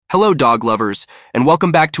Hello, dog lovers, and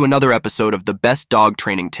welcome back to another episode of the Best Dog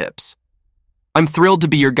Training Tips. I'm thrilled to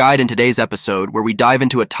be your guide in today's episode where we dive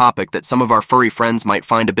into a topic that some of our furry friends might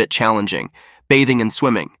find a bit challenging, bathing and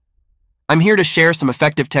swimming. I'm here to share some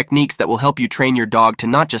effective techniques that will help you train your dog to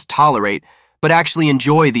not just tolerate, but actually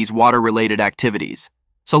enjoy these water-related activities.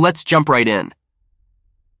 So let's jump right in.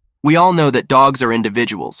 We all know that dogs are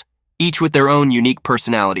individuals, each with their own unique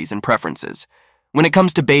personalities and preferences. When it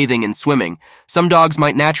comes to bathing and swimming, some dogs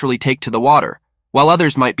might naturally take to the water, while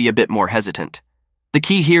others might be a bit more hesitant. The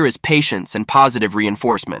key here is patience and positive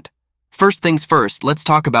reinforcement. First things first, let's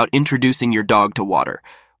talk about introducing your dog to water.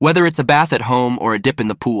 Whether it's a bath at home or a dip in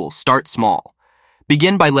the pool, start small.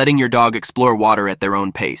 Begin by letting your dog explore water at their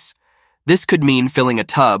own pace. This could mean filling a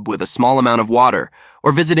tub with a small amount of water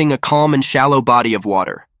or visiting a calm and shallow body of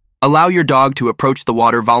water. Allow your dog to approach the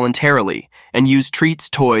water voluntarily and use treats,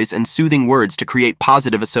 toys, and soothing words to create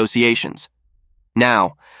positive associations.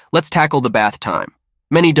 Now, let's tackle the bath time.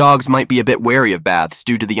 Many dogs might be a bit wary of baths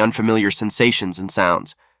due to the unfamiliar sensations and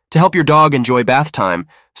sounds. To help your dog enjoy bath time,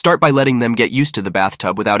 start by letting them get used to the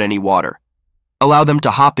bathtub without any water. Allow them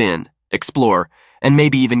to hop in, explore, and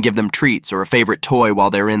maybe even give them treats or a favorite toy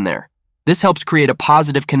while they're in there. This helps create a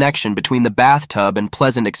positive connection between the bathtub and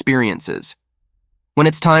pleasant experiences. When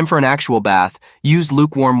it's time for an actual bath, use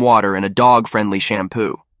lukewarm water and a dog-friendly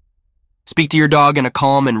shampoo. Speak to your dog in a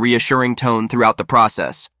calm and reassuring tone throughout the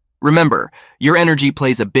process. Remember, your energy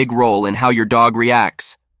plays a big role in how your dog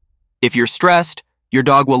reacts. If you're stressed, your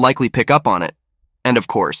dog will likely pick up on it. And of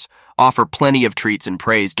course, offer plenty of treats and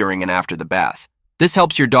praise during and after the bath. This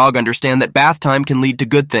helps your dog understand that bath time can lead to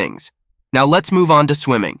good things. Now let's move on to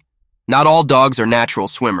swimming. Not all dogs are natural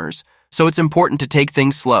swimmers, so it's important to take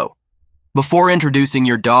things slow. Before introducing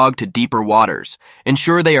your dog to deeper waters,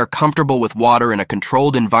 ensure they are comfortable with water in a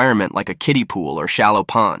controlled environment like a kiddie pool or shallow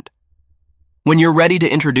pond. When you're ready to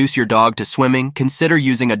introduce your dog to swimming, consider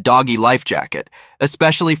using a doggy life jacket,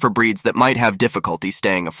 especially for breeds that might have difficulty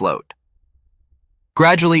staying afloat.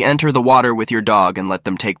 Gradually enter the water with your dog and let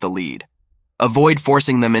them take the lead. Avoid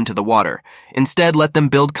forcing them into the water. Instead, let them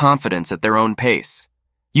build confidence at their own pace.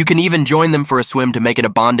 You can even join them for a swim to make it a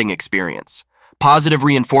bonding experience. Positive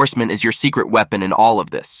reinforcement is your secret weapon in all of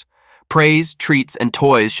this. Praise, treats, and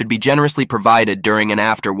toys should be generously provided during and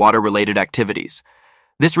after water-related activities.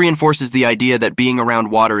 This reinforces the idea that being around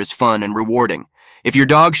water is fun and rewarding. If your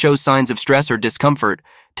dog shows signs of stress or discomfort,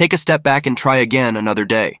 take a step back and try again another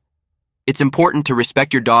day. It's important to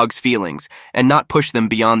respect your dog's feelings and not push them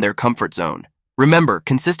beyond their comfort zone. Remember,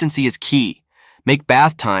 consistency is key. Make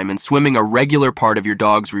bath time and swimming a regular part of your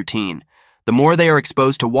dog's routine. The more they are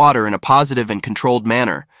exposed to water in a positive and controlled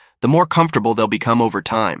manner, the more comfortable they'll become over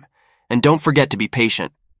time. And don't forget to be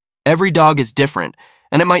patient. Every dog is different,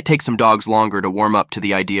 and it might take some dogs longer to warm up to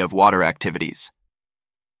the idea of water activities.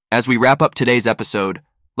 As we wrap up today's episode,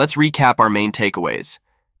 let's recap our main takeaways.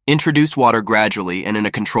 Introduce water gradually and in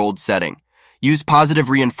a controlled setting. Use positive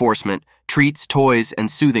reinforcement, treats, toys, and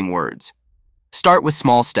soothing words. Start with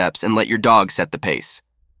small steps and let your dog set the pace.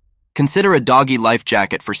 Consider a doggy life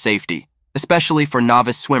jacket for safety, especially for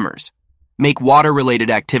novice swimmers. Make water-related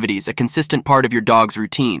activities a consistent part of your dog's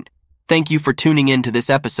routine. Thank you for tuning in to this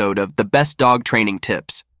episode of the Best Dog Training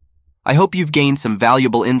Tips. I hope you've gained some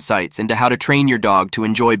valuable insights into how to train your dog to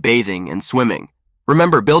enjoy bathing and swimming.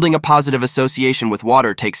 Remember, building a positive association with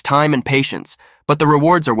water takes time and patience, but the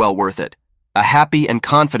rewards are well worth it. A happy and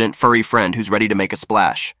confident furry friend who's ready to make a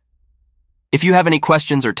splash. If you have any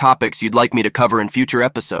questions or topics you'd like me to cover in future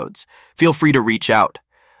episodes, feel free to reach out.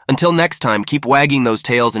 Until next time, keep wagging those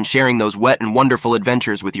tails and sharing those wet and wonderful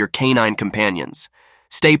adventures with your canine companions.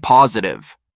 Stay positive.